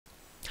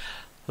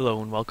Hello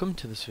and welcome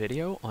to this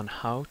video on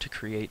how to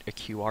create a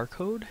QR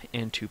code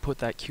and to put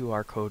that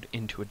QR code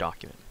into a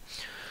document.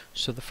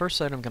 So the first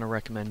site I'm going to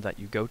recommend that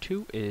you go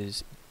to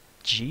is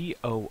goo.gl,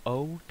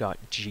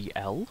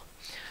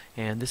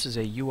 and this is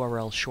a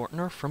URL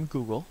shortener from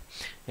Google,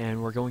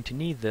 and we're going to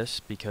need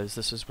this because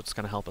this is what's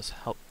going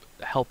to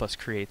help us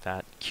create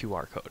that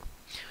QR code.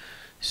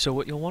 So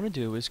what you'll want to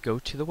do is go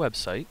to the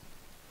website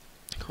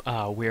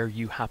where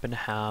you happen to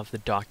have the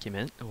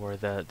document or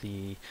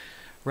the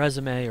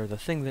resume or the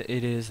thing that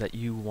it is that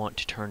you want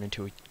to turn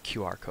into a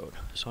QR code.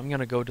 So I'm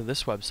going to go to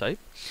this website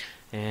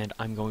and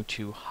I'm going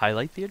to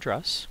highlight the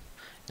address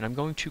and I'm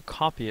going to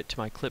copy it to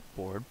my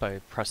clipboard by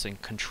pressing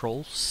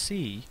Control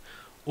C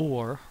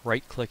or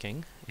right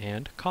clicking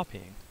and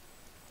copying.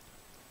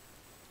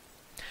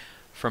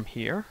 From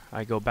here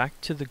I go back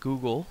to the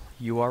Google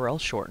URL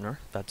shortener,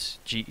 that's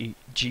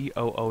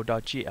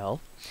goo.gl,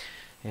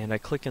 and I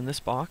click in this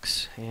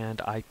box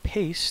and I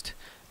paste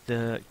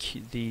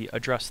the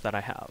address that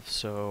I have.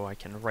 So I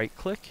can right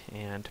click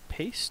and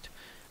paste.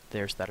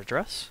 There's that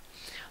address.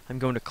 I'm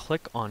going to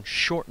click on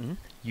shorten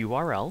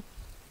URL,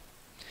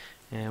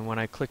 and when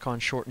I click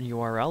on shorten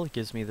URL it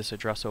gives me this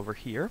address over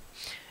here,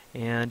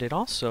 and it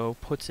also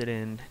puts it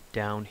in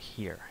down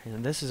here,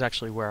 and this is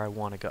actually where I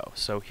want to go.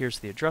 So here's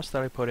the address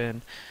that I put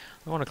in.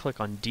 I want to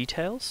click on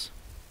details,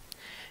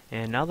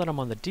 and now that I'm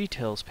on the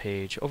details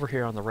page, over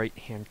here on the right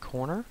hand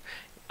corner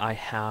I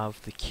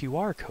have the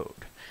QR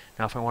code.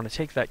 Now if I want to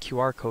take that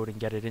QR code and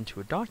get it into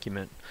a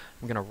document,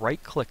 I'm going to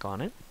right click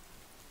on it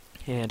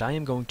and I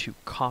am going to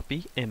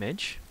copy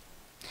image,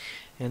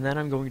 and then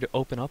I'm going to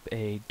open up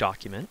a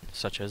document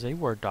such as a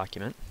Word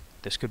document.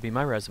 This could be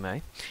my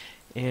resume,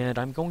 and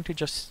I'm going to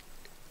just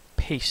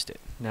paste it.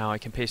 Now I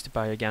can paste it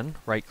by, again,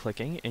 right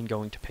clicking and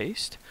going to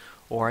paste,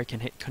 or I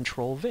can hit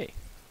Control V.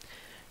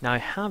 Now I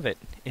have it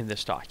in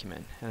this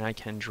document and I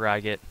can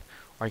drag it,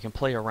 or I can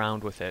play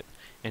around with it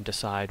and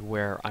decide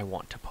where I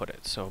want to put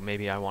it. So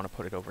maybe I want to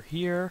put it over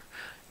here,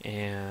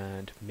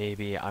 and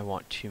maybe I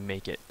want to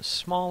make it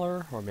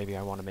smaller, or maybe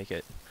I want to make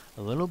it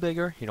a little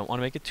bigger. You don't want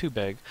to make it too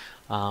big,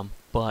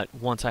 but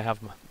once I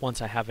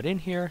have it in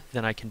here,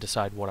 then I can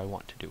decide what I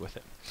want to do with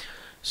it.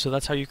 So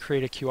that's how you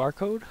create a QR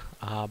code.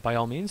 By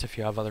all means, if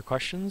you have other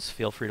questions,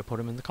 feel free to put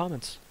them in the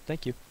comments.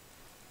 Thank you.